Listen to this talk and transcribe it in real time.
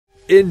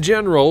In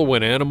general,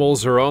 when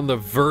animals are on the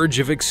verge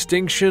of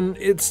extinction,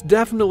 it's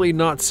definitely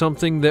not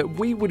something that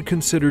we would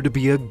consider to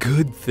be a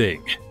good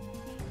thing.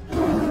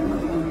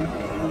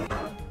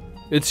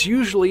 It's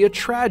usually a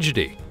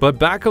tragedy, but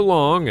back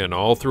along and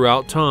all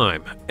throughout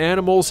time,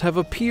 animals have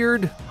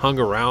appeared, hung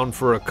around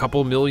for a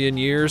couple million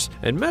years,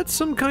 and met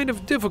some kind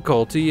of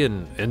difficulty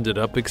and ended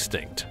up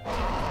extinct.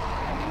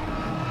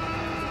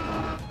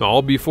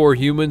 All before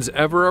humans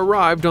ever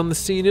arrived on the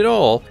scene at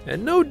all,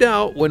 and no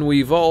doubt when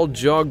we've all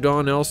jogged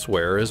on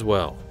elsewhere as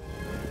well.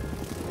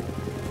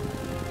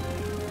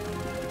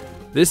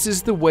 This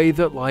is the way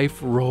that life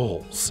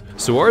rolls.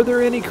 So are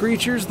there any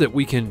creatures that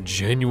we can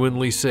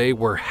genuinely say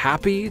we're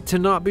happy to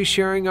not be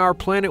sharing our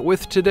planet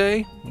with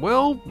today?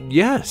 Well,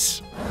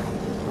 yes.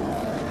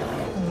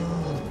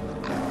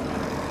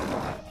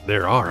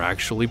 There are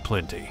actually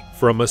plenty.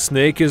 From a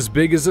snake as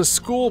big as a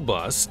school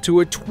bus to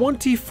a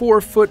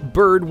 24-foot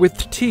bird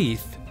with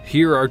teeth,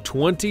 here are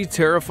 20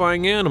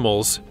 terrifying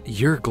animals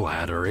you're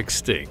glad are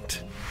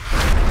extinct.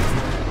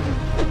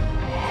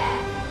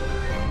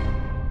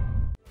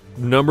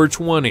 Number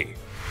 20.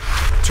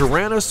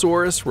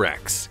 Tyrannosaurus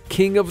Rex,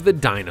 king of the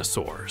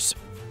dinosaurs.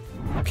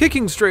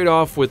 Kicking straight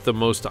off with the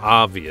most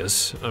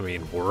obvious,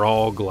 we're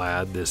all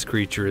glad this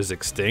creature is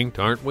extinct,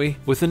 aren't we?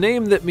 With a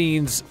name that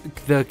means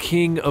the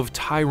king of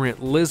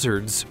tyrant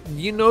lizards,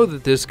 you know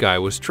that this guy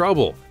was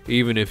trouble,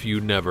 even if you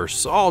never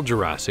saw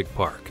Jurassic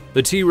Park.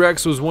 The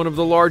T-Rex was one of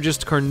the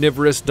largest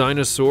carnivorous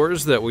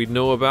dinosaurs that we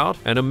know about,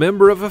 and a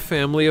member of a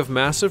family of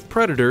massive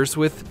predators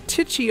with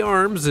titchy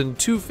arms and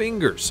 2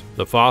 fingers.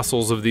 The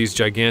fossils of these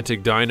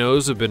gigantic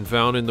dinos have been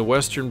found in the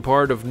western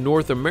part of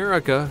North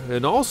America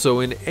and also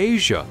in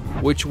Asia,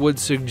 which would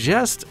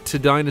suggest to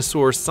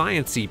dinosaur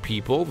science-y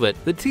people that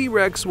the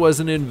T-Rex was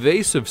an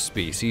invasive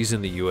species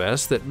in the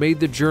US that made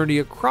the journey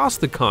across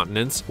the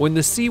continents when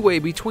the seaway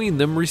between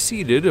them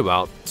receded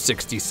about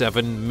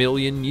 67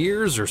 million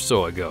years or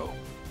so ago.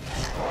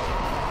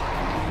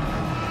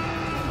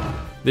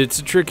 It's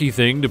a tricky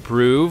thing to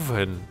prove,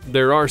 and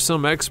there are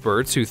some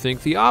experts who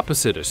think the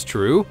opposite is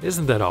true.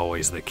 Isn't that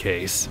always the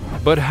case?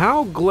 But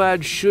how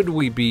glad should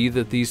we be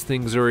that these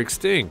things are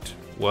extinct?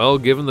 Well,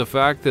 given the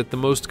fact that the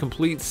most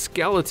complete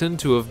skeleton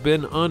to have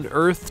been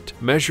unearthed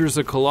measures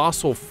a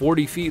colossal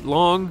 40 feet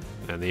long,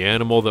 and the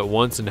animal that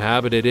once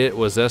inhabited it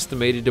was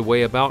estimated to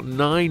weigh about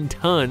 9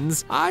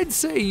 tons, I'd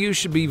say you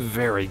should be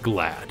very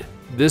glad.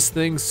 This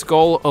thing's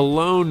skull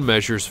alone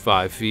measures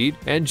 5 feet,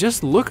 and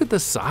just look at the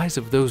size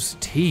of those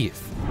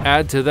teeth.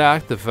 Add to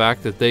that the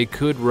fact that they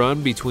could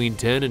run between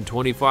 10 and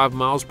 25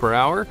 miles per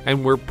hour,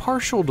 and we're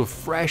partial to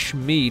fresh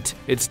meat.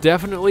 It's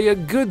definitely a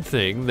good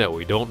thing that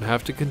we don't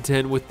have to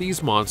contend with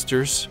these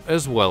monsters,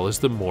 as well as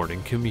the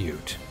morning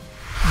commute.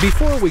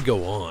 Before we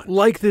go on,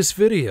 like this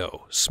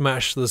video,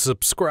 smash the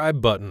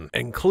subscribe button,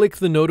 and click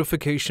the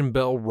notification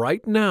bell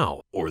right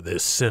now, or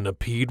this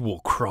centipede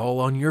will crawl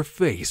on your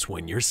face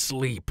when you're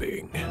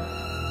sleeping.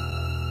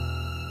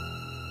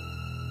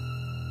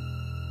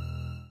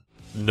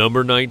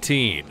 Number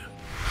 19.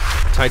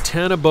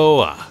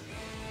 Titanoboa.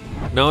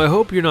 Now I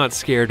hope you're not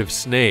scared of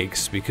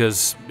snakes,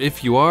 because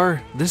if you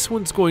are, this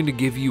one's going to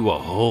give you a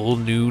whole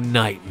new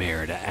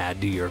nightmare to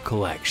add to your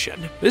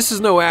collection. This is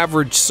no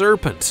average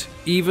serpent.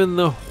 Even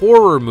the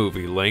horror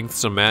movie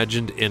lengths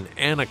imagined in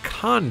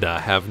Anaconda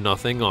have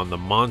nothing on the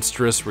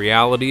monstrous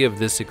reality of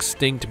this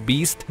extinct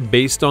beast.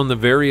 Based on the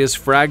various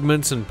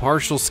fragments and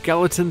partial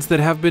skeletons that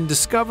have been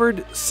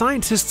discovered,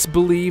 scientists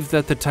believe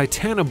that the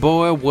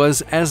Titanoboa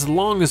was as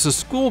long as a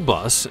school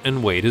bus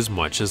and weighed as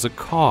much as a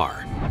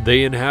car.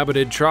 They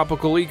inhabited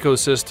tropical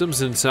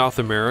ecosystems in South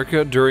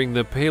America during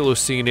the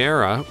Paleocene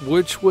era,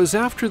 which was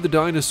after the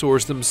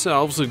dinosaurs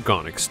themselves had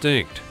gone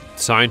extinct.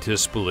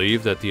 Scientists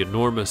believe that the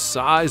enormous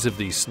size of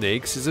these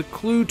snakes is a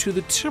clue to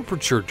the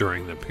temperature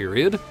during the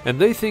period, and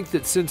they think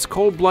that since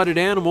cold-blooded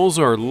animals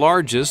are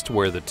largest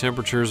where the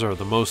temperatures are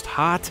the most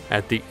hot,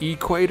 at the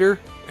equator,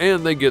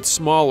 and they get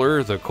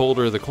smaller the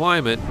colder the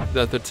climate,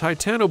 that the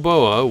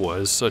Titanoboa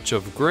was such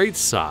of great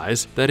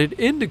size that it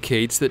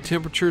indicates that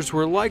temperatures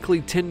were likely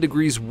 10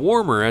 degrees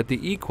warmer at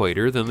the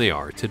equator than they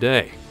are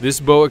today. This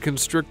boa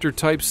constrictor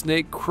type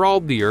snake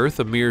crawled the earth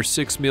a mere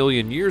 6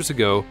 million years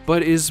ago,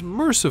 but is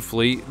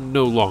mercifully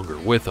no longer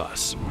with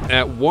us.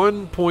 At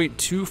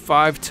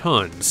 1.25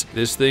 tons,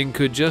 this thing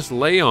could just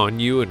lay on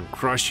you and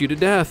crush you to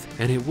death,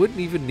 and it wouldn't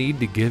even need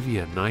to give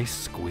you a nice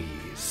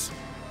squeeze.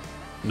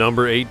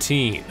 Number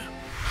 18.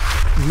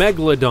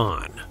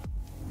 Megalodon.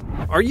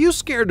 Are you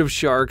scared of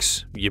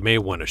sharks? You may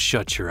want to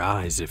shut your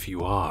eyes if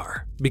you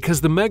are,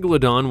 because the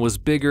Megalodon was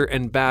bigger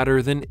and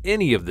badder than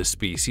any of the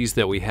species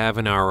that we have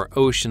in our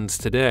oceans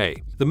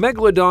today. The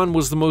Megalodon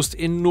was the most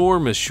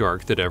enormous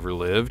shark that ever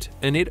lived,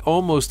 and it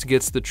almost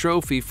gets the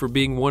trophy for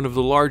being one of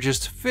the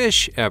largest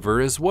fish ever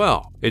as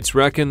well. It's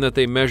reckoned that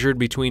they measured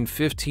between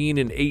 15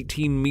 and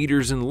 18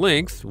 meters in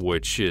length,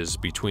 which is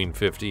between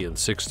 50 and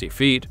 60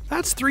 feet.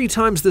 That's 3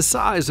 times the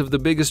size of the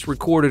biggest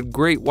recorded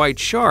great white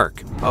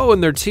shark. Oh,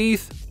 and their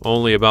teeth?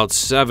 only about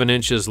 7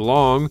 inches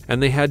long,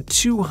 and they had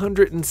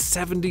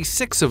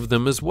 276 of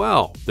them as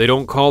well. They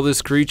don't call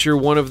this creature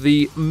one of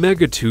the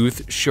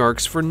megatooth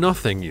sharks for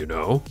nothing, you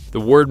know. The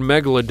word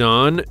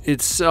megalodon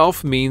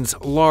itself means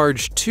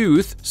large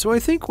tooth, so I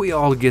think we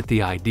all get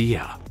the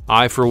idea.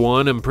 I, for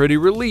one, am pretty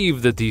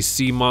relieved that these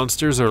sea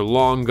monsters are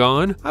long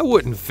gone. I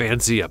wouldn't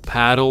fancy a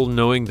paddle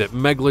knowing that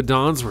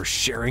megalodons were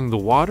sharing the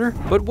water.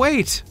 But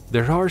wait,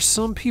 there are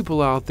some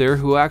people out there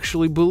who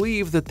actually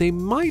believe that they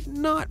might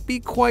not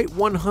be quite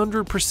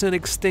 100%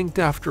 extinct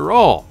after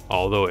all.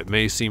 Although it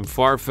may seem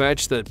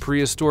far-fetched that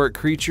prehistoric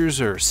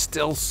creatures are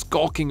still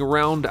skulking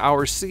around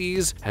our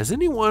seas, has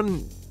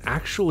anyone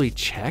actually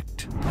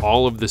checked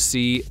all of the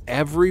sea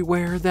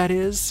everywhere, that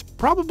is?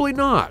 Probably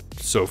not.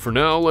 So for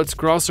now, let's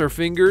cross our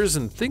fingers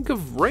and think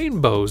of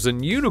rainbows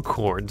and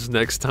unicorns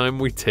next time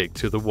we take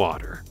to the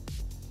water.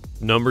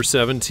 Number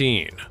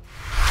 17.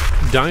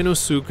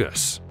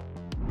 Deinosuchus.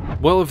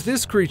 Well, if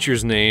this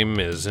creature's name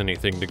is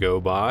anything to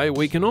go by,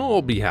 we can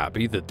all be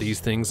happy that these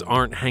things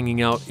aren't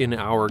hanging out in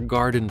our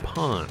garden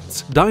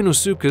ponds.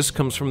 Deinosuchus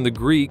comes from the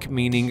Greek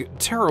meaning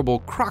terrible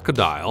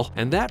crocodile,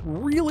 and that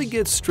really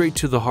gets straight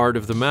to the heart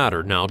of the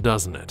matter now,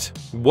 doesn't it?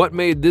 What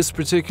made this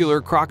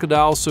particular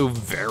crocodile so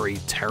very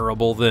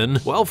terrible then?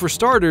 Well, for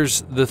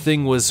starters, the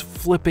thing was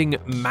flipping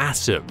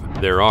massive.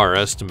 There are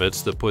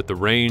estimates that put the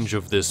range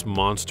of this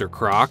monster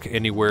croc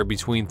anywhere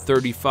between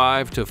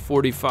 35 to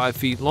 45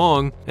 feet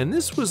long, and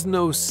this was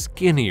no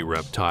skinny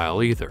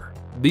reptile either.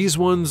 These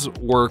ones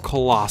were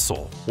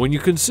colossal. When you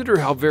consider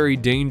how very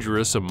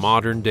dangerous a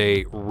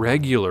modern-day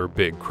regular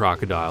big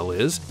crocodile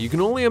is, you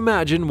can only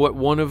imagine what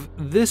one of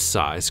this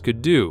size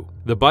could do.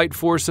 The bite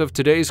force of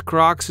today's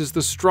crocs is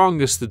the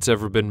strongest that's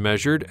ever been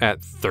measured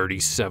at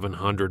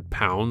 3,700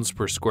 pounds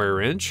per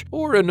square inch,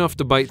 or enough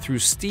to bite through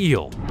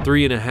steel,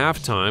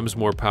 3.5 times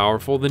more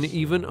powerful than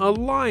even a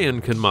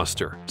lion can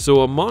muster.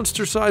 So a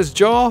monster-sized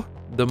jaw?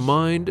 The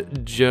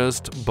mind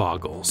just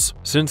boggles.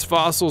 Since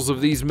fossils of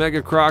these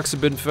mega crocs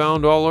have been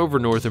found all over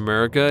North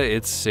America,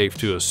 it's safe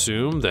to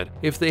assume that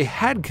if they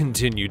had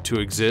continued to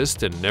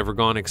exist and never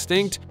gone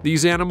extinct,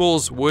 these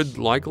animals would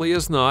likely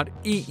as not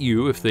eat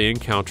you if they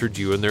encountered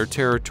you in their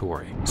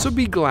territory. So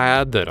be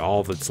glad that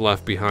all that's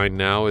left behind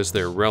now is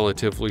their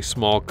relatively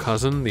small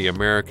cousin, the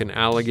American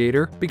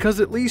alligator, because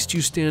at least you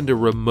stand a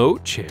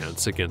remote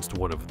chance against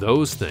one of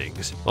those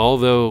things,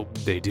 although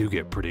they do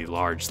get pretty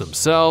large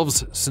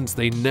themselves since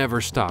they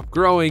never stop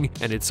growing,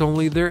 and it's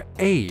only their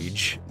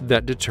age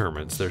that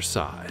determines their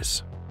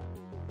size.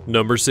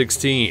 Number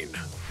 16.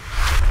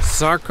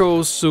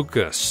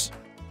 Sarcosuchus.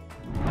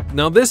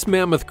 Now, this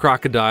mammoth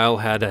crocodile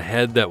had a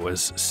head that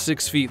was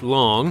 6 feet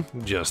long.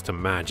 Just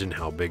imagine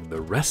how big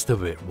the rest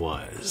of it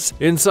was.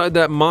 Inside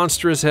that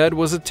monstrous head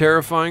was a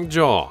terrifying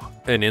jaw.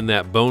 And in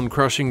that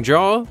bone-crushing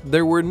jaw,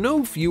 there were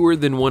no fewer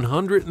than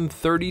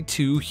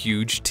 132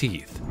 huge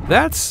teeth.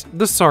 That's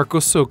the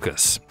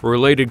Sarcosuchus,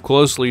 related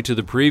closely to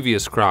the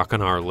previous croc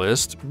on our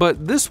list,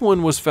 but this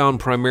one was found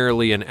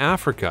primarily in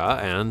Africa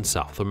and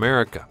South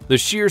America. The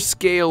sheer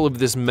scale of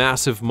this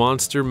massive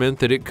monster meant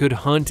that it could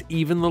hunt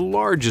even the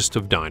largest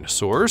of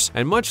dinosaurs,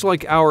 and much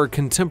like our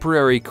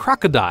contemporary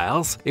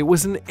crocodiles, it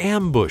was an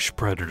ambush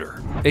predator,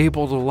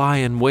 able to lie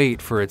in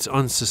wait for its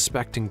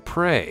unsuspecting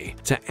prey,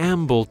 to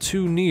amble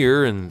too near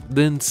and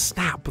then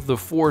snap the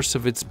force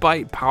of its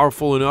bite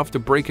powerful enough to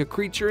break a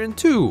creature in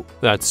two.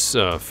 That's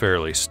a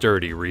fairly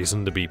sturdy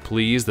reason to be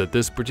pleased that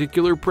this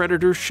particular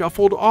predator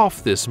shuffled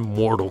off this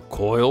mortal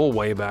coil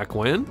way back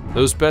when.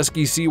 Those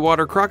pesky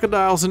seawater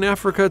crocodiles in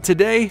Africa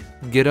today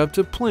get up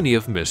to plenty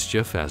of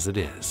mischief as it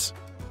is.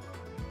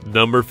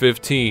 Number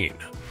 15.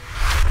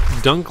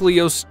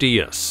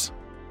 Dunkleosteus.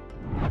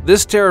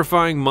 This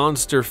terrifying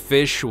monster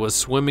fish was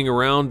swimming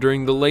around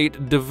during the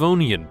late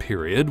Devonian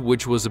period,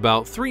 which was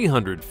about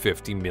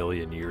 350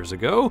 million years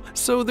ago,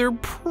 so there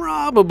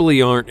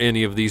probably aren't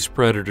any of these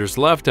predators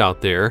left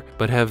out there,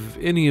 but have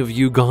any of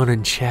you gone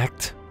and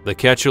checked? The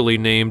catchily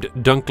named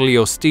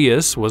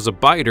Dunkleosteus was a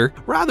biter.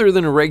 Rather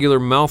than a regular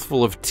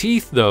mouthful of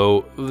teeth,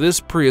 though, this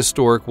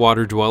prehistoric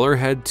water dweller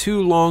had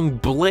 2 long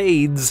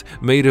blades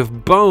made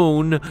of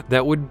bone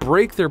that would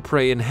break their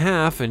prey in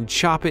half and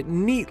chop it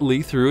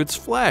neatly through its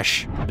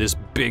flesh. This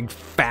big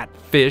fat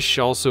fish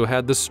also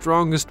had the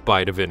strongest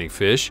bite of any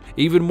fish,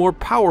 even more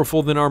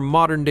powerful than our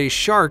modern-day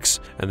sharks,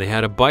 and they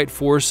had a bite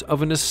force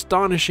of an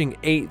astonishing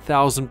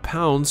 8,000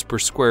 pounds per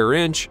square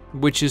inch,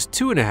 which is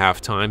 2.5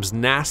 times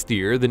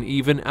nastier than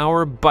even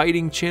our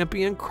biting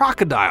champion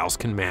crocodiles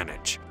can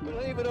manage.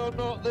 Believe it or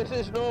not, this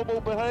is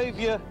normal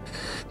behavior.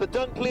 The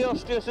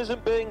Dunkleosteus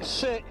isn't being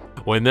sick.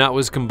 When that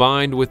was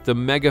combined with the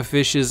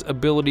megafish's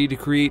ability to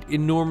create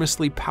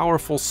enormously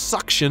powerful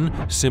suction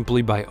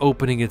simply by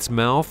opening its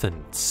mouth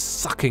and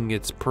sucking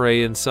its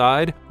prey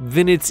inside,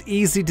 then it's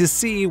easy to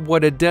see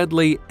what a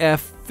deadly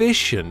F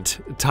efficient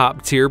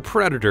top-tier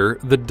predator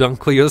the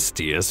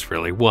Dunkleosteus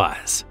really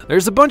was.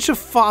 There's a bunch of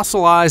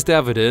fossilized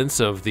evidence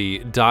of the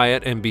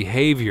diet and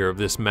behavior of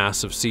this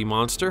massive sea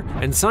monster,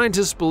 and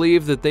scientists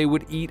believe that they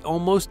would eat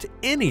almost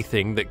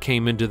anything that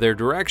came into their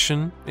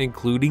direction,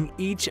 including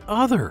each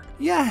other.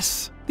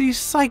 Yes, these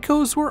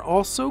psychos were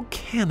also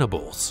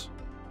cannibals.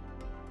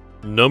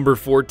 Number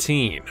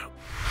 14.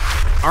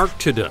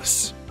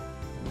 Arctidus.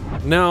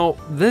 Now,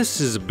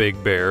 this is a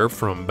big bear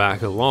from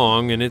back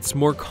along, and it's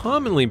more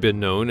commonly been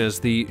known as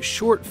the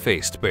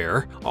short-faced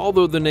bear,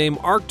 although the name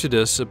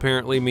Arctidus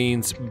apparently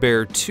means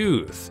bear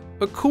tooth,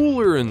 a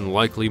cooler and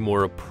likely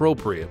more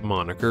appropriate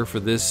moniker for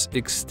this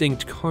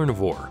extinct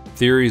carnivore.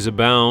 Theories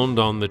abound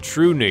on the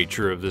true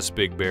nature of this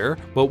big bear,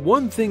 but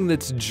one thing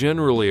that's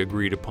generally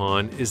agreed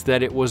upon is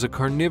that it was a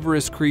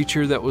carnivorous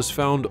creature that was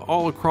found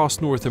all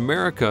across North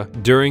America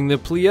during the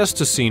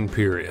Pleistocene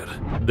period.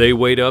 They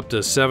weighed up to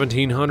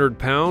 1,700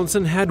 pounds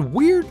and had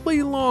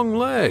weirdly long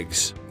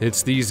legs.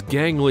 It's these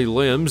gangly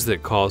limbs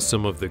that cause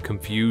some of the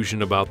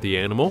confusion about the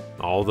animal.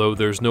 Although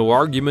there's no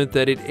argument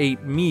that it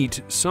ate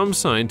meat, some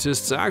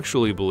scientists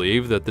actually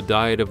believe that the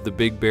diet of the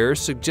big bear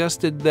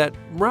suggested that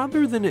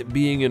rather than it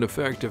being an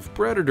effective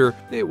predator,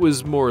 it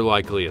was more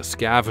likely a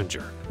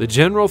scavenger. The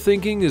general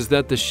thinking is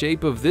that the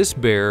shape of this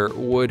bear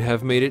would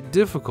have made it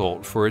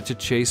difficult for it to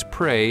chase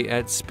prey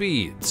at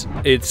speeds.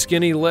 Its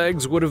skinny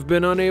legs would have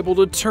been unable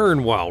to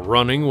turn while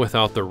running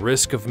without the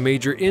risk of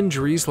major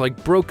injuries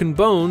like broken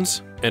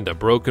bones, and a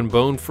broken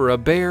bone for a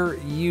bear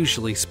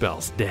usually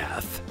spells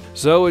death.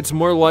 So it's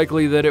more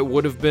likely that it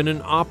would have been an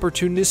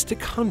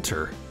opportunistic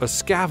hunter, a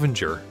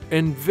scavenger,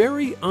 and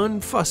very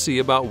unfussy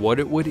about what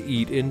it would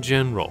eat in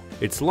general.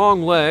 Its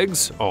long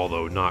legs,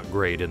 although not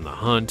great in the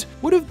hunt,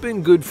 would have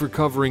been good for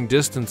covering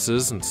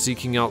distances and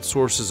seeking out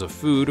sources of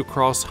food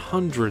across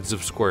hundreds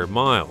of square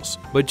miles.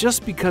 But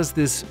just because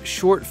this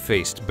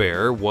short-faced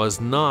bear was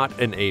not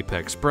an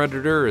apex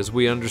predator as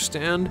we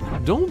understand,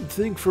 don't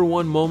think for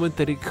one moment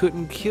that it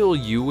couldn't kill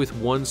you with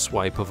one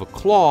swipe of a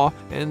claw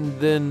and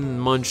then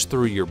munch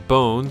through your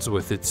bones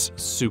with its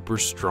super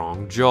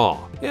strong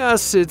jaw.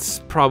 Yes, it's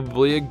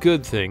probably a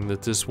good thing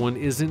that this one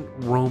isn't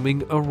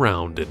roaming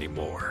around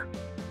anymore.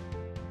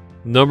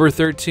 Number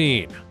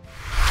 13.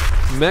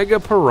 Mega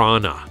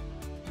Piranha.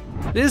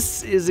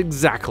 This is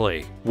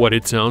exactly what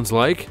it sounds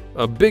like,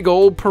 a big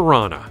old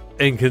piranha.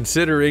 And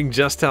considering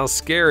just how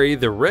scary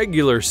the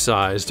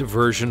regular-sized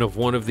version of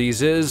one of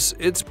these is,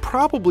 it's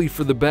probably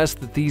for the best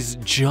that these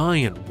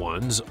giant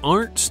ones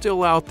aren't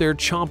still out there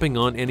chomping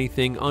on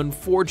anything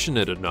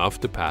unfortunate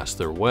enough to pass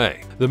their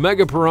way. The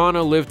mega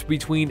piranha lived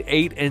between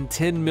 8 and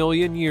 10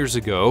 million years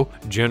ago,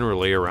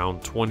 generally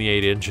around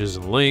 28 inches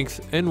in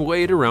length, and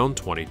weighed around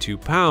 22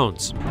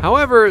 pounds.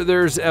 However,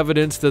 there's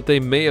evidence that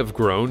they may have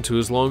grown to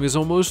as long as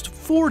almost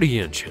 40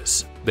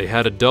 inches. They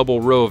had a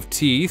double row of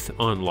teeth,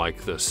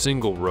 unlike the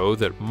single row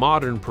that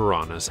modern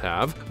piranhas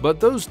have, but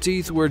those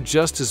teeth were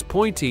just as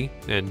pointy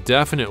and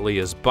definitely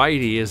as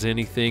bitey as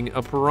anything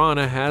a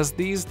piranha has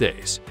these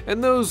days.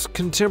 And those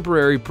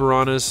contemporary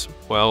piranhas,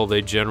 well,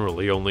 they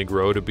generally only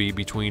grow to be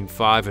between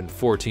 5 and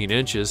 14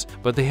 inches,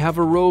 but they have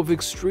a row of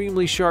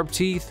extremely sharp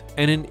teeth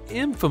and an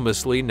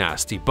infamously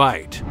nasty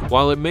bite.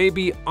 While it may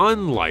be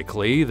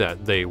unlikely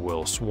that they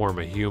will swarm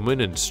a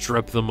human and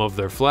strip them of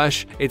their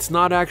flesh, it's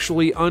not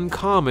actually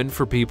uncommon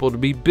for people to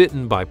be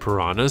bitten by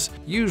piranhas,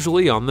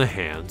 usually on the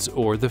hands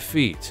or the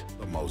feet.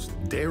 The most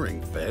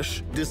daring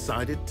fish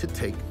decided to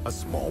take a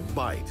small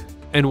bite.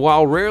 And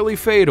while rarely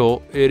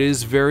fatal, it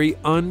is very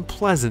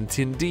unpleasant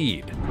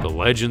indeed. The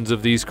legends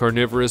of these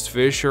carnivorous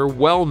fish are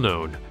well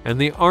known, and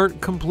they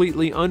aren't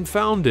completely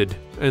unfounded,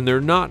 and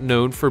they're not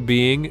known for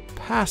being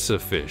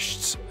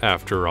pacifists,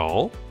 after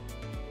all.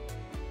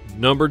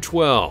 Number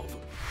 12.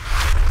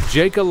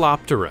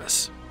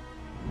 Jacalopterus.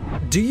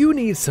 Do you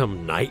need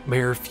some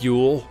nightmare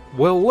fuel?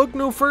 Well, look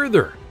no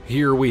further.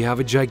 Here we have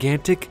a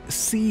gigantic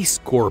sea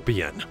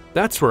scorpion.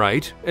 That's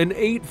right, an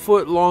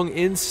 8-foot-long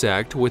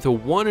insect with a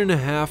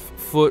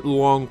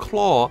 1.5-foot-long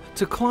claw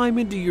to climb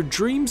into your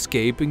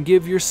dreamscape and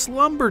give your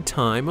slumber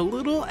time a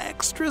little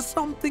extra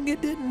something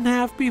it didn't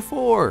have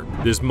before.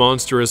 This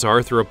monstrous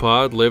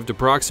arthropod lived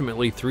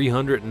approximately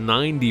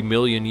 390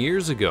 million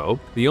years ago.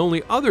 The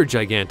only other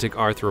gigantic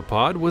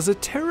arthropod was a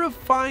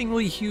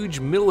terrifyingly huge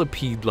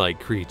millipede-like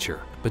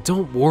creature. But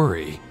don't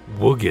worry,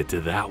 we'll get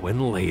to that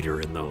one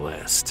later in the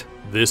list.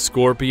 This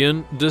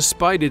scorpion,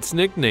 despite its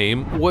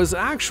nickname, was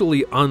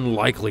actually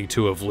unlikely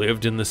to have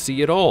lived in the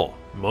sea at all.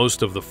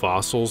 Most of the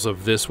fossils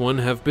of this one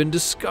have been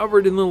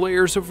discovered in the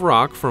layers of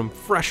rock from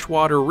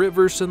freshwater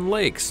rivers and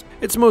lakes.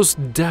 It's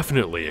most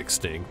definitely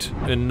extinct,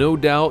 and no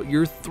doubt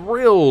you're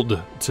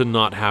thrilled to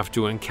not have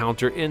to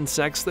encounter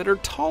insects that are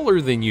taller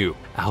than you,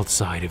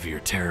 outside of your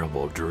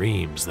terrible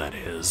dreams, that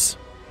is.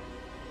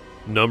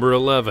 Number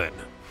 11.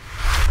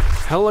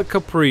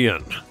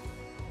 Helicoprion.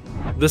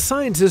 The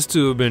scientists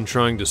who have been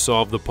trying to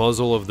solve the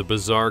puzzle of the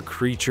bizarre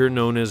creature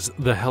known as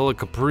the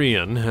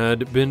helicoprion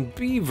had been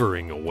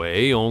beavering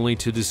away only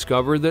to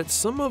discover that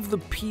some of the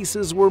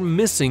pieces were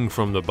missing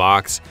from the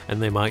box and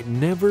they might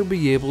never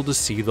be able to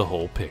see the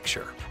whole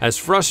picture. As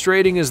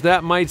frustrating as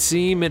that might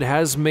seem, it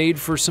has made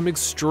for some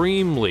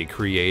extremely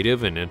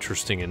creative and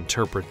interesting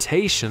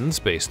interpretations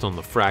based on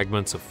the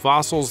fragments of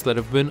fossils that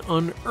have been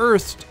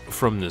unearthed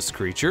from this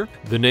creature.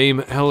 The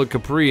name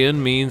helicoprion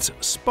means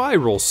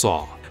spiral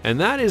saw, and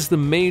that is the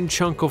main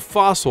chunk of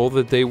fossil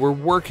that they were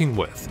working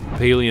with.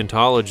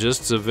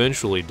 Paleontologists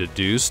eventually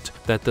deduced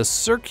that the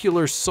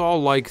circular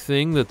saw-like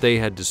thing that they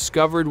had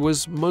discovered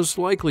was most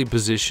likely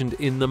positioned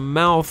in the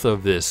mouth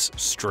of this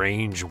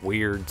strange,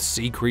 weird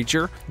sea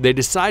creature. They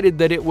decided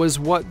that it was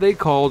what they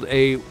called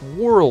a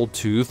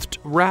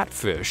whorl-toothed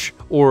ratfish,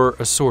 or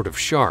a sort of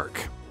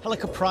shark.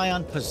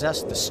 Helicoprion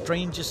possessed the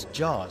strangest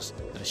jaws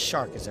that a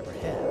shark has ever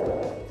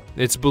had.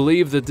 It's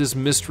believed that this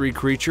mystery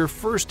creature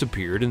first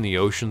appeared in the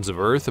oceans of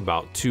Earth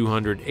about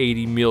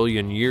 280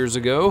 million years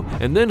ago,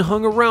 and then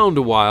hung around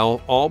a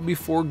while, all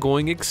before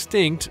going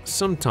extinct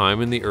sometime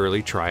in the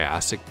early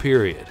Triassic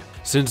period.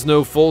 Since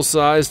no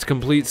full-sized,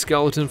 complete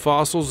skeleton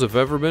fossils have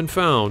ever been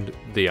found,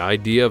 the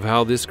idea of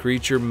how this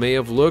creature may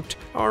have looked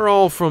are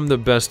all from the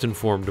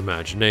best-informed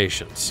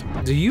imaginations.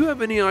 Do you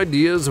have any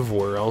ideas of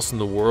where else in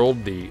the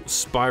world the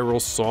spiral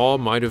saw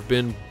might have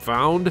been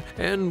found,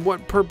 and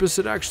what purpose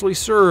it actually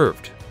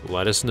served?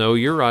 Let us know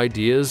your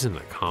ideas in the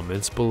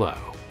comments below.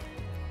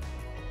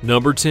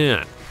 Number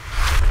 10.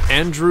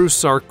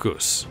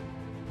 Andrewsarchus.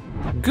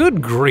 Good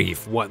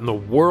grief, what in the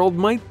world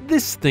might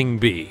this thing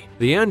be?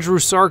 The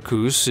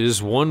Andrewsarchus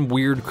is one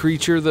weird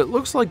creature that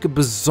looks like a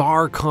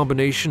bizarre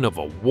combination of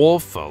a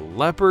wolf, a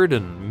leopard,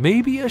 and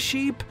maybe a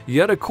sheep.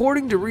 Yet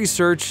according to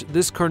research,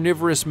 this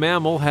carnivorous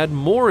mammal had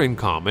more in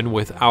common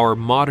with our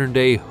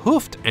modern-day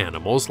hoofed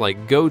animals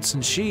like goats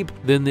and sheep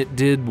than it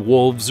did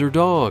wolves or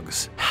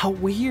dogs. How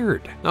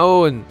weird.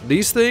 Oh, and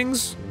these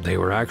things? They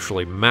were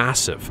actually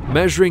massive,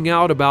 measuring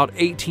out about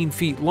 18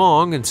 feet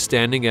long and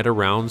standing at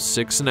around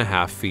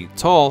 6.5 feet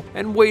tall,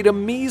 and weighed a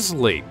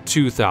measly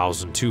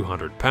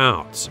 2,200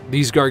 pounds.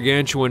 These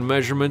gargantuan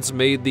measurements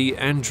made the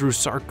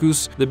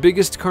Andrewsarchus the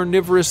biggest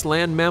carnivorous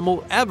land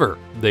mammal ever.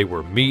 They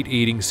were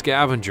meat-eating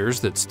scavengers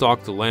that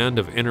stalked the land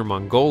of Inner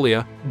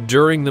Mongolia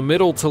during the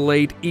Middle to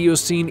Late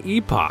Eocene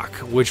epoch,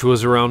 which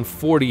was around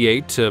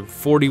 48 to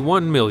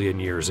 41 million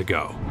years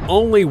ago.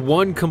 Only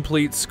one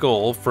complete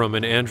skull from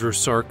an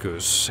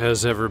Andrewsarchus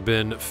has ever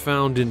been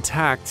found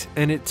intact,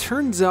 and it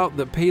turns out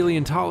that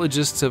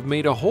paleontologists have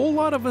made a whole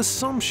lot of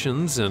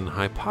assumptions and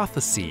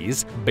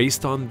hypotheses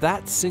based on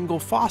that single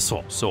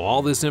fossil. So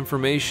all this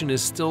information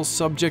is still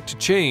subject to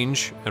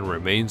change and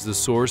remains the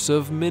source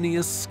of many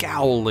a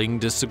scowling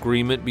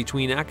disagreement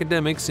between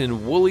academics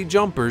in woolly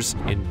jumpers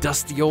in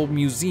dusty old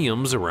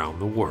museums around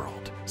the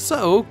world.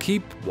 So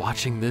keep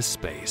watching this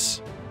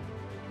space.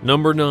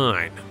 Number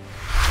 9.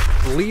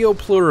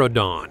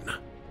 Leopleurodon.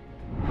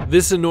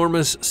 This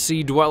enormous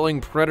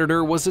sea-dwelling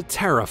predator was a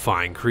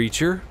terrifying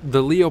creature.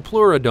 The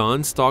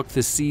Leopleurodon stalked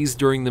the seas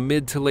during the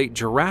mid to late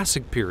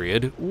Jurassic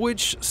period,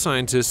 which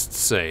scientists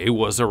say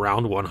was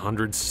around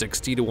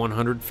 160 to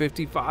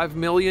 155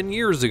 million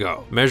years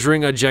ago.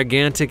 Measuring a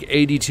gigantic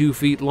 82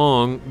 feet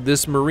long,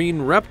 this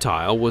marine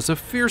reptile was a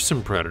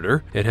fearsome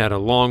predator. It had a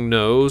long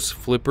nose,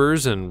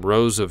 flippers, and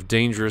rows of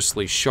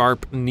dangerously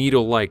sharp,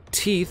 needle-like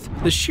teeth.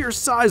 The sheer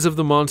size of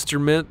the monster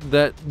meant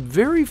that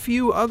very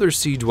few other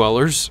sea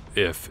dwellers,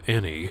 if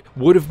any,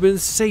 would have been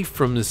safe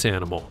from this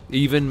animal.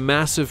 Even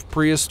massive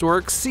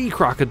prehistoric sea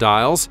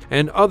crocodiles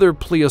and other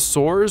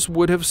plesiosaurs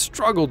would have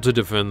struggled to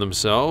defend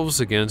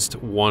themselves against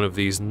one of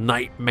these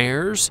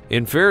nightmares.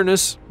 In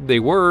fairness, they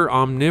were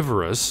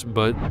omnivorous,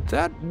 but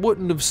that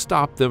wouldn't have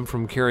stopped them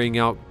from carrying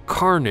out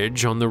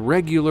carnage on the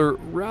regular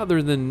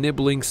rather than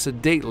nibbling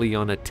sedately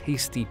on a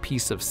tasty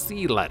piece of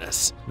sea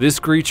lettuce. This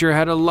creature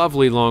had a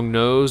lovely long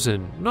nose,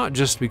 and not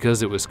just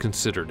because it was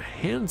considered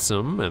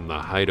handsome and the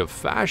height of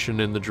fashion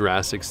in the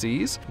Jurassic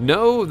seas.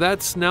 No,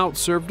 that snout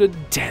served a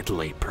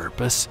deadly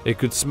purpose. It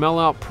could smell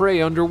out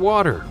prey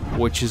underwater,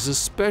 which is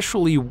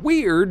especially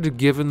weird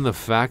given the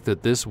fact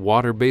that this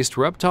water-based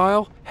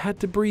reptile had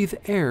to breathe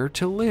air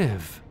to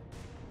live.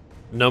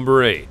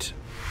 Number 8.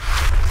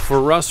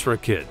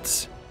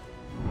 Phorusrhacids.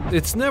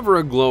 It's never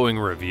a glowing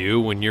review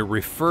when you're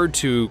referred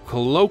to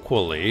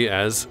colloquially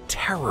as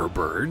terror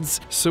birds.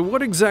 So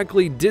what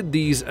exactly did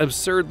these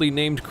absurdly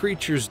named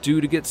creatures do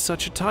to get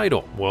such a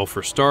title? Well,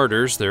 for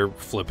starters, they're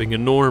flipping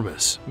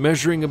enormous,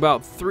 measuring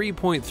about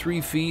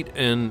 3.3 feet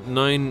and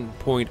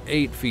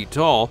 9.8 feet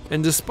tall,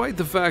 and despite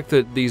the fact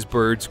that these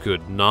birds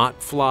could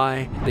not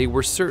fly, they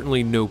were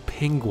certainly no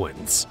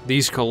penguins.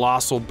 These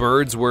colossal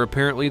birds were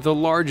apparently the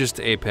largest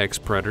apex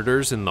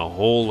predators in the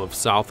whole of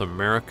South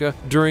America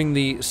during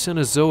the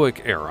Cenozoic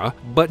Mesozoic era,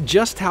 but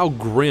just how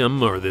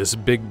grim are this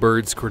big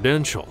bird's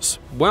credentials?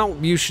 Well,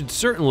 you should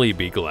certainly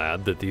be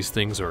glad that these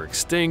things are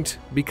extinct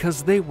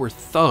because they were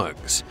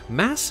thugs.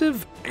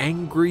 Massive,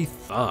 angry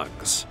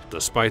thugs.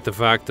 Despite the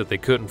fact that they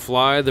couldn't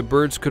fly, the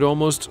birds could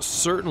almost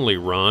certainly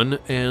run,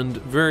 and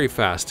very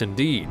fast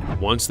indeed.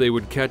 Once they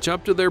would catch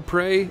up to their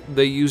prey,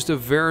 they used a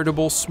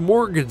veritable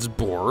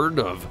smorgasbord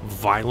of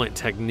violent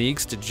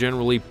techniques to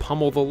generally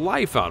pummel the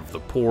life out of the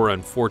poor,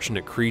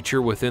 unfortunate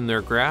creature within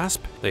their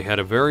grasp. They had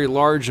a very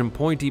large and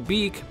pointy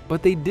beak,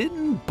 but they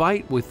didn't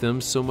bite with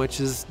them so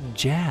much as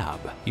jab,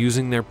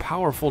 using their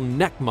powerful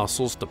neck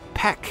muscles to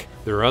peck.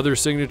 Their other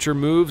signature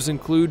moves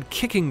include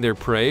kicking their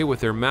prey with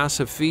their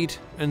massive feet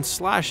and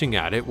slashing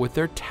at it with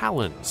their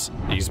talons.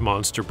 These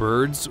monster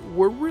birds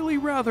were really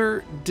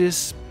rather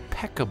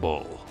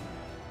despicable.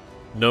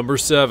 Number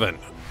 7.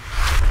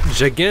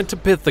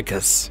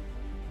 Gigantopithecus.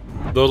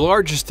 The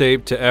largest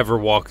ape to ever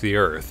walk the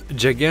earth,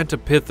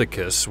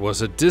 Gigantopithecus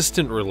was a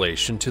distant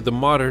relation to the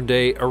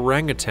modern-day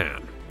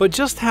orangutan. But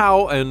just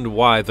how and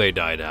why they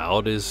died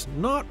out is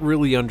not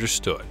really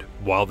understood.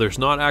 While there's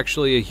not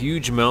actually a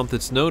huge amount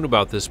that's known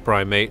about this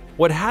primate,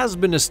 what has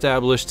been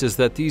established is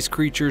that these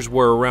creatures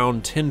were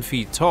around 10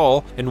 feet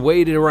tall and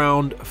weighed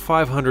around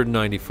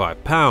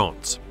 595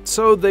 pounds.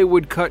 So they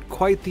would cut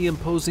quite the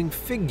imposing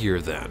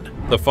figure then.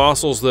 The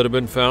fossils that have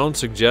been found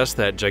suggest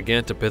that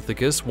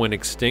Gigantopithecus went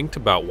extinct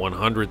about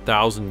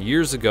 100,000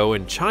 years ago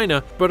in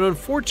China, but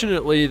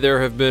unfortunately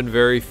there have been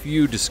very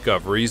few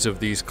discoveries of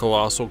these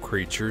colossal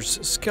creatures'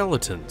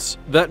 skeletons.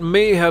 That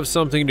may have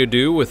something to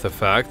do with the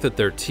fact that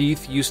their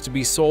teeth used to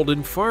be sold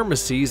in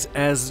pharmacies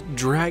as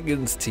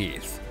dragon's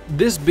teeth.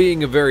 This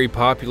being a very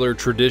popular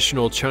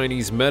traditional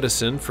Chinese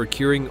medicine for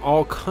curing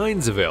all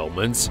kinds of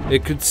ailments,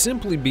 it could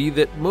simply be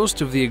that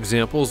most of the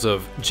examples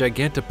of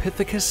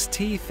Gigantopithecus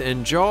teeth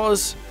and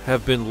jaws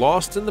have been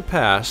lost in the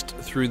past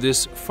through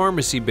this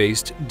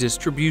pharmacy-based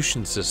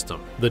distribution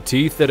system. The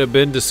teeth that have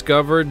been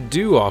discovered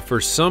do offer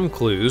some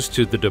clues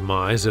to the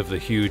demise of the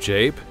huge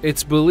ape.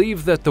 It's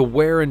believed that the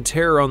wear and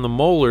tear on the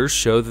molars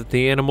show that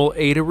the animal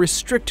ate a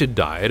restricted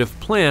diet of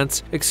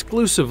plants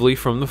exclusively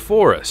from the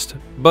forest.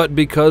 But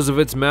because of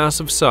its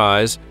massive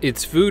size,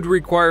 its food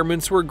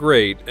requirements were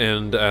great,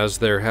 and as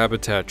their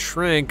habitat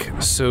shrank,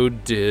 so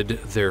did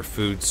their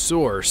food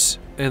source,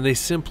 and they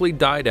simply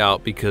died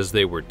out because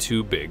they were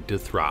too big to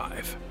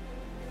thrive.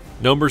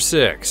 Number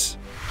 6.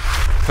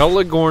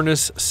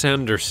 Pelagornis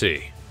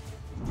sandersii.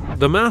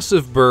 The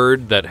massive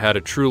bird that had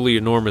a truly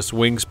enormous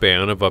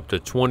wingspan of up to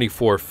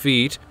 24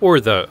 feet, or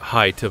the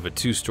height of a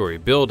two-story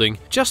building.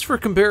 Just for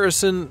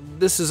comparison,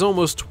 this is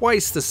almost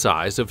twice the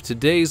size of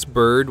today's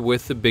bird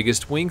with the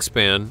biggest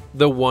wingspan,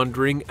 the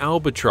wandering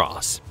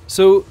albatross.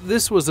 So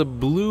this was a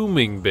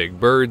blooming big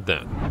bird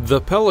then.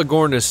 The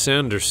Pelagornis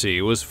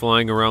sandersii was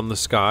flying around the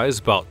skies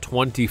about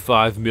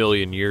 25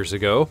 million years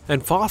ago,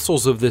 and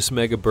fossils of this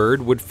mega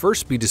bird would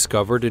first be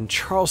discovered in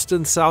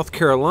Charleston, South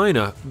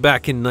Carolina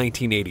back in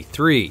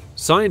 1983.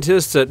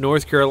 Scientists at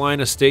North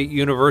Carolina State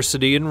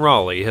University in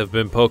Raleigh have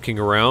been poking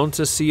around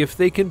to see if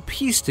they can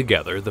piece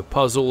together the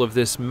puzzle of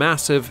this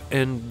massive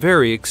and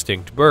very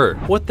extinct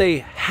bird. What they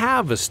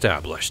have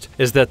established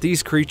is that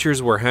these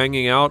creatures were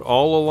hanging out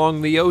all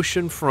along the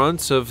ocean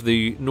fronts of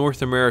the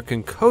North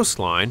American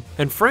coastline,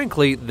 and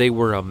frankly, they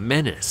were a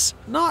menace.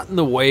 Not in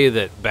the way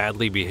that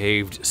badly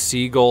behaved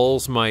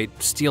seagulls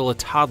might steal a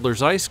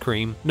toddler's ice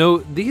cream. No,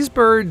 these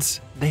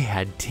birds, they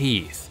had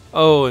teeth.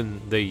 Oh,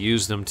 and they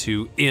used them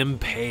to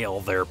impale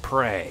their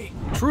prey.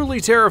 Truly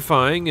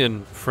terrifying,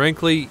 and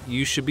frankly,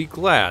 you should be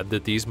glad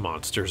that these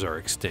monsters are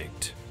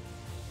extinct.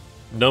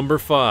 Number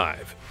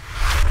 5.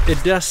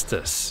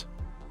 Edestus.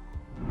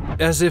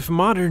 As if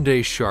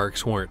modern-day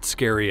sharks weren't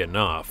scary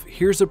enough,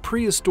 here's a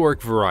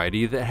prehistoric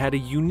variety that had a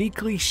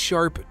uniquely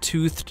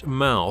sharp-toothed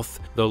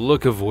mouth, the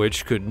look of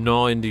which could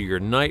gnaw into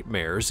your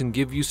nightmares and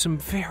give you some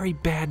very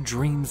bad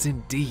dreams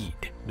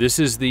indeed. This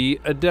is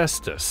the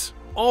Edestus,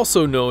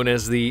 also known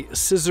as the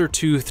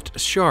scissor-toothed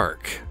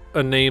shark.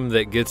 A name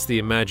that gets the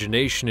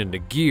imagination into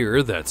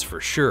gear, that's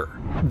for sure.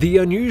 The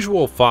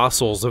unusual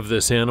fossils of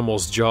this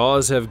animal's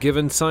jaws have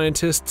given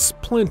scientists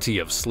plenty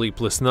of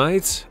sleepless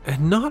nights,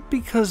 and not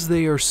because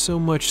they are so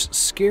much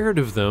scared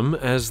of them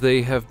as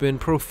they have been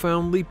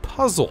profoundly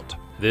puzzled.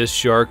 This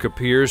shark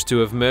appears to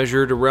have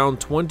measured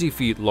around 20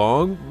 feet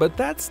long, but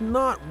that's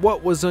not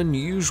what was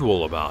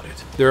unusual about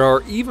it. There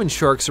are even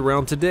sharks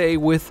around today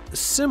with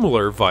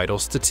similar vital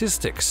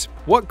statistics.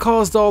 What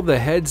caused all the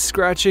head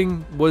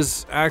scratching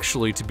was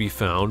actually to be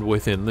found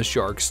within the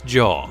shark's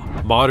jaw.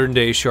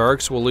 Modern-day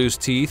sharks will lose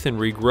teeth and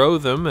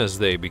regrow them as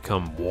they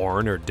become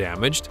worn or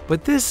damaged,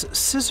 but this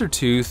scissor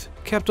tooth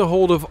kept a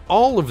hold of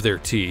all of their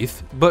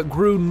teeth, but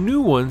grew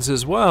new ones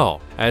as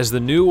well. As the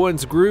new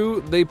ones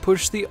grew, they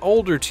pushed the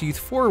older teeth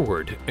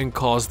forward and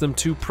caused them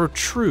to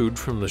protrude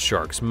from the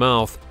shark's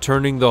mouth,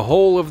 turning the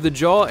whole of the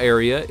jaw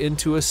area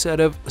into a set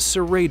of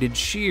serrated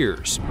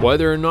shears.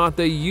 Whether or not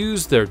they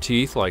used their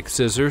teeth like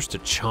scissors to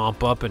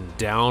chomp up and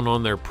down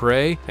on their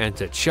prey and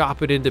to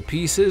chop it into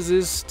pieces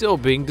is still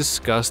being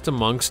discussed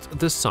amongst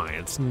the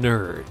science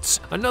nerds.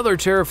 Another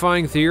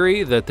terrifying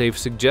theory that they've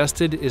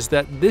suggested is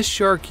that this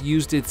shark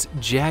used its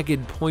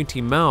jagged,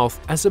 pointy mouth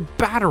as a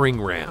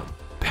battering ram,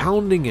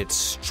 pounding it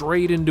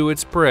straight into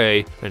its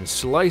prey and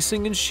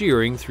slicing and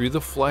shearing through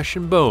the flesh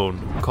and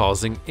bone,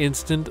 causing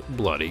instant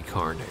bloody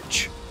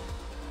carnage.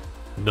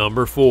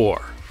 Number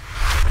 4.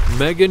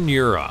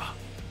 Meganeura.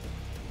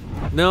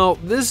 Now,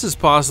 this is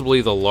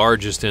possibly the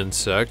largest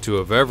insect to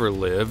have ever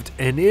lived,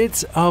 and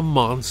it's a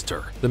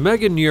monster. The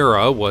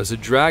Meganeura was a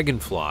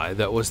dragonfly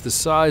that was the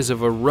size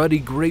of a ruddy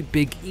great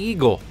big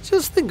eagle.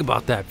 Just think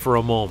about that for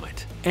a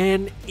moment.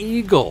 An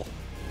eagle.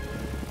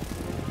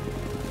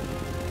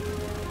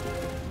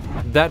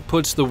 That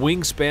puts the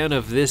wingspan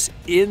of this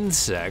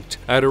insect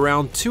at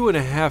around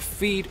 2.5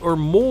 feet or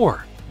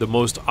more. The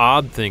most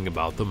odd thing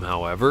about them,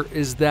 however,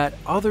 is that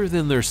other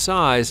than their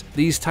size,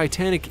 these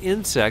titanic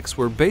insects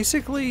were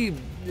basically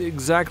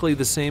exactly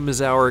the same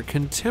as our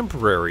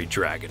contemporary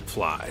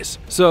dragonflies.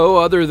 So,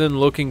 other than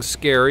looking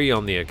scary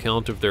on the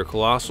account of their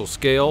colossal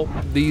scale,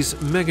 these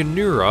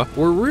Meganeura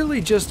were really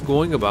just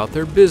going about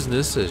their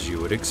business as you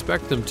would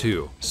expect them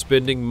to,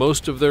 spending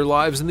most of their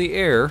lives in the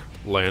air,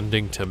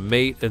 landing to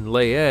mate and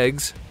lay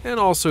eggs, and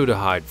also to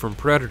hide from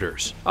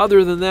predators.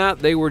 Other than that,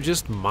 they were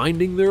just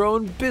minding their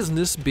own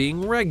business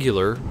being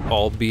regular,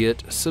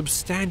 albeit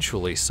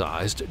substantially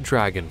sized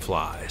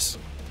dragonflies.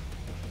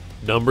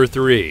 Number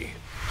 3.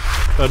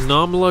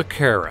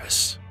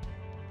 Anomalocaris.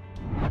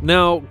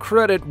 Now,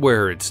 credit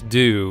where it's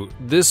due,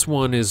 this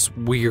one is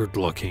weird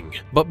looking.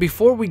 But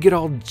before we get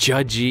all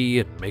judgy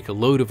and make a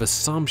load of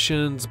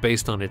assumptions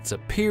based on its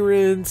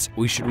appearance,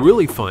 we should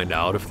really find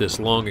out if this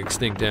long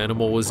extinct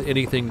animal was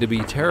anything to be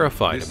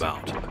terrified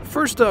about.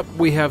 First up,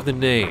 we have the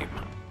name.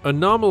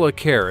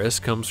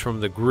 Anomalocaris comes from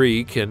the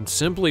Greek and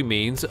simply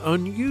means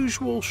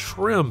unusual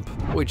shrimp,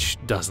 which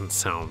doesn't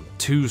sound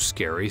too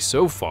scary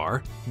so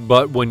far.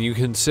 But when you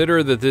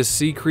consider that this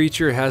sea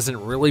creature hasn't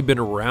really been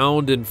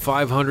around in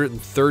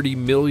 530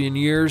 million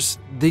years,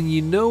 then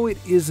you know it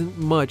isn't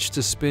much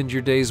to spend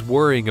your days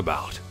worrying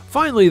about.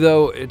 Finally,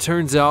 though, it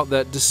turns out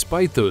that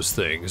despite those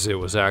things, it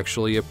was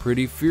actually a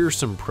pretty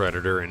fearsome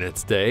predator in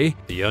its day.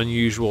 The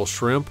unusual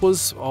shrimp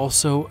was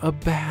also a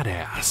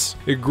badass.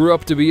 It grew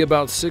up to be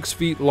about 6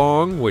 feet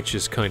long, which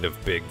is kind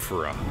of big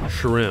for a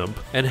shrimp,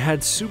 and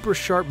had super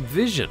sharp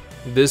vision.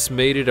 This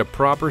made it a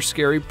proper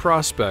scary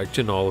prospect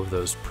in all of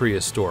those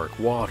prehistoric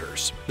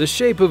waters. The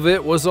shape of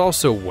it was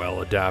also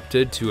well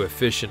adapted to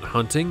efficient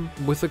hunting,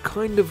 with a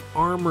kind of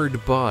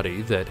armored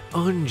body that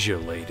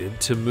undulated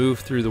to move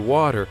through the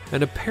water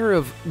and a pair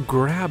of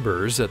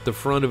grabbers at the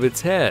front of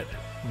its head.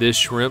 This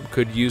shrimp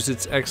could use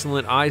its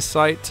excellent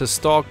eyesight to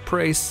stalk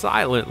prey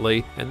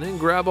silently and then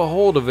grab a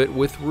hold of it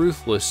with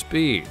ruthless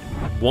speed.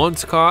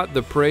 Once caught,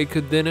 the prey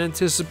could then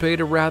anticipate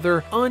a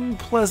rather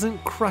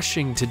unpleasant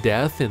crushing to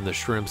death in the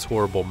shrimp's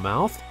horrible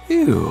mouth.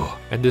 Ew.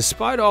 And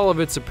despite all of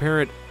its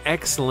apparent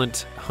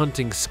excellent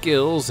hunting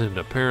skills and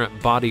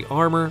apparent body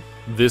armor,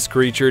 this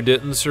creature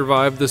didn't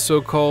survive the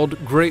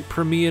so-called Great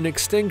Permian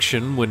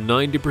extinction when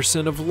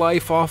 90% of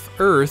life off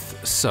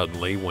Earth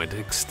suddenly went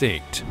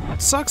extinct.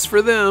 Sucks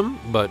for them,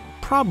 but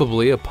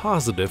probably a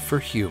positive for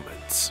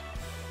humans.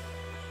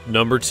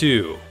 Number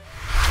 2.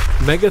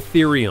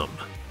 Megatherium.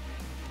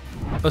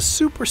 A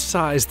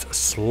supersized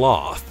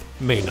sloth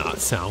may not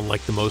sound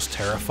like the most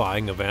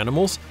terrifying of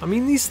animals. I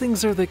mean, these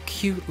things are the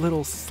cute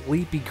little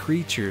sleepy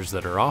creatures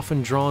that are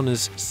often drawn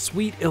as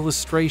sweet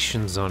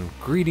illustrations on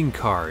greeting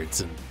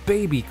cards and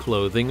baby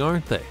clothing,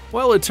 aren't they?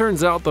 Well, it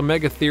turns out the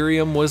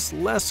Megatherium was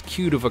less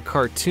cute of a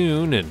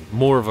cartoon and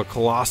more of a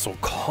colossal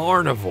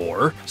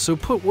carnivore, so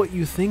put what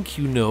you think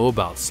you know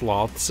about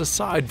sloths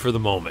aside for the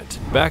moment.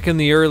 Back in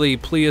the early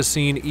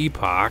Pliocene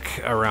epoch,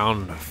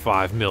 around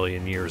 5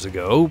 million years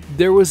ago,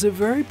 there was a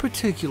very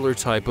particular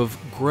type of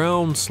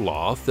ground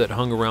sloth that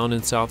hung around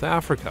in South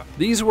Africa.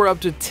 These were up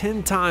to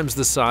 10 times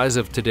the size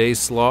of today's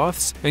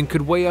sloths and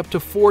could weigh up to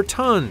 4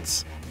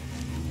 tons.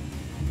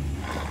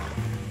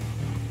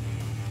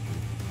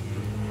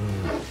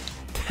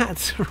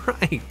 That's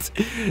right,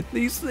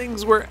 these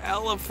things were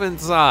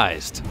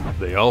elephant-sized.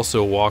 They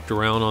also walked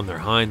around on their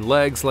hind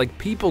legs like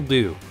people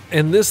do.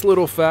 And this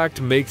little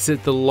fact makes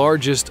it the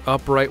largest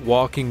upright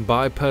walking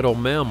bipedal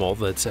mammal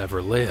that's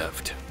ever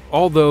lived.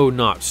 Although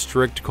not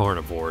strict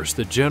carnivores,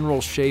 the general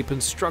shape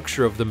and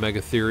structure of the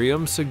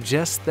Megatherium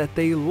suggests that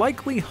they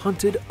likely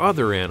hunted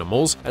other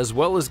animals as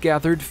well as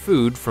gathered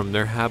food from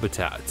their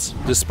habitats.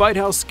 Despite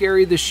how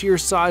scary the sheer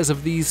size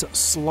of these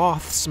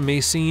sloths may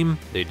seem,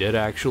 they did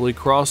actually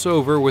cross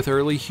over with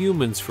early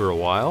humans for a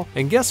while,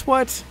 and guess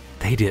what?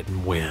 They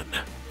didn't win.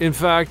 In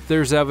fact,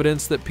 there's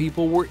evidence that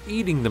people were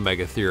eating the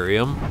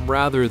Megatherium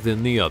rather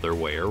than the other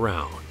way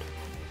around.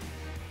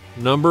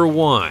 Number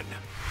 1.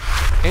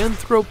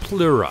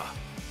 Anthropleura.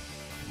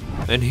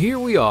 And here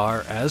we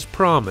are, as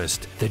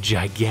promised, the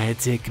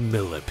gigantic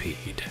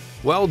millipede.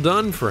 Well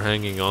done for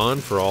hanging on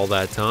for all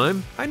that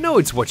time. I know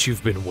it's what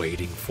you've been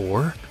waiting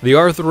for. The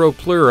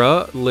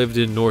Arthropleura lived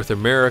in North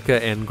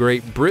America and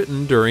Great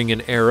Britain during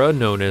an era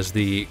known as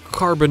the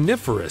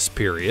Carboniferous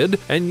period.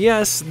 And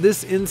yes,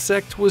 this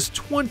insect was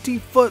 20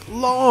 foot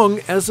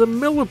long as a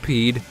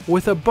millipede,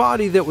 with a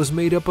body that was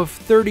made up of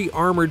 30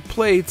 armored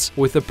plates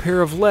with a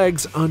pair of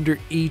legs under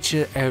each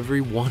and every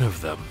one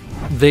of them.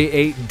 They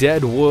ate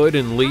dead wood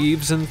and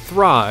leaves and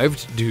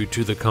thrived due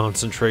to the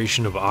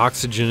concentration of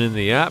oxygen in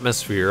the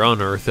atmosphere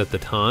on Earth at the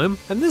time,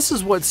 and this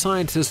is what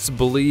scientists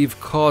believe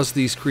caused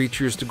these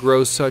creatures to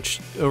grow such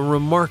a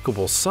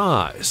remarkable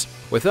size.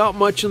 Without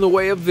much in the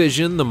way of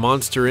vision, the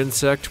monster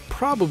insect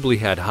probably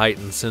had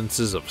heightened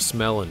senses of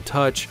smell and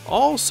touch,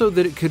 all so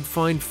that it could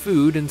find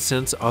food and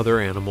sense other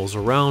animals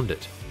around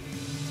it.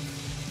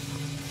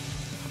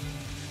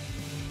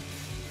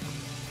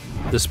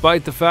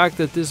 Despite the fact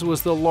that this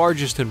was the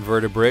largest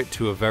invertebrate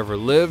to have ever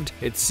lived,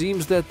 it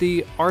seems that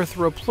the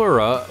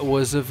Arthropleura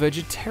was a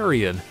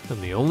vegetarian,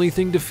 and the only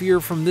thing to fear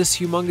from this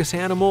humongous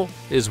animal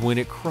is when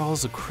it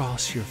crawls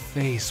across your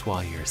face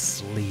while you're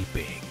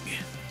sleeping.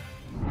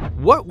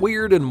 What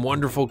weird and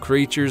wonderful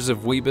creatures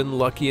have we been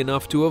lucky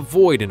enough to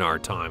avoid in our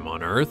time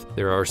on Earth?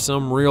 There are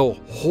some real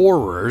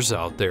horrors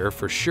out there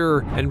for sure,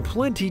 and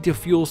plenty to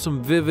fuel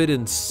some vivid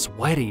and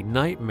sweaty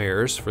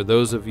nightmares for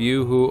those of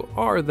you who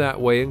are that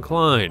way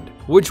inclined.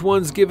 Which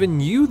one's giving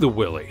you the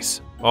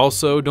willies?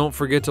 Also, don't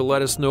forget to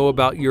let us know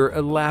about your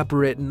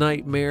elaborate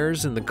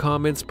nightmares in the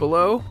comments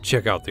below.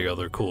 Check out the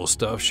other cool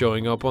stuff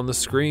showing up on the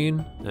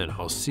screen, and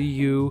I'll see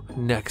you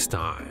next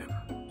time.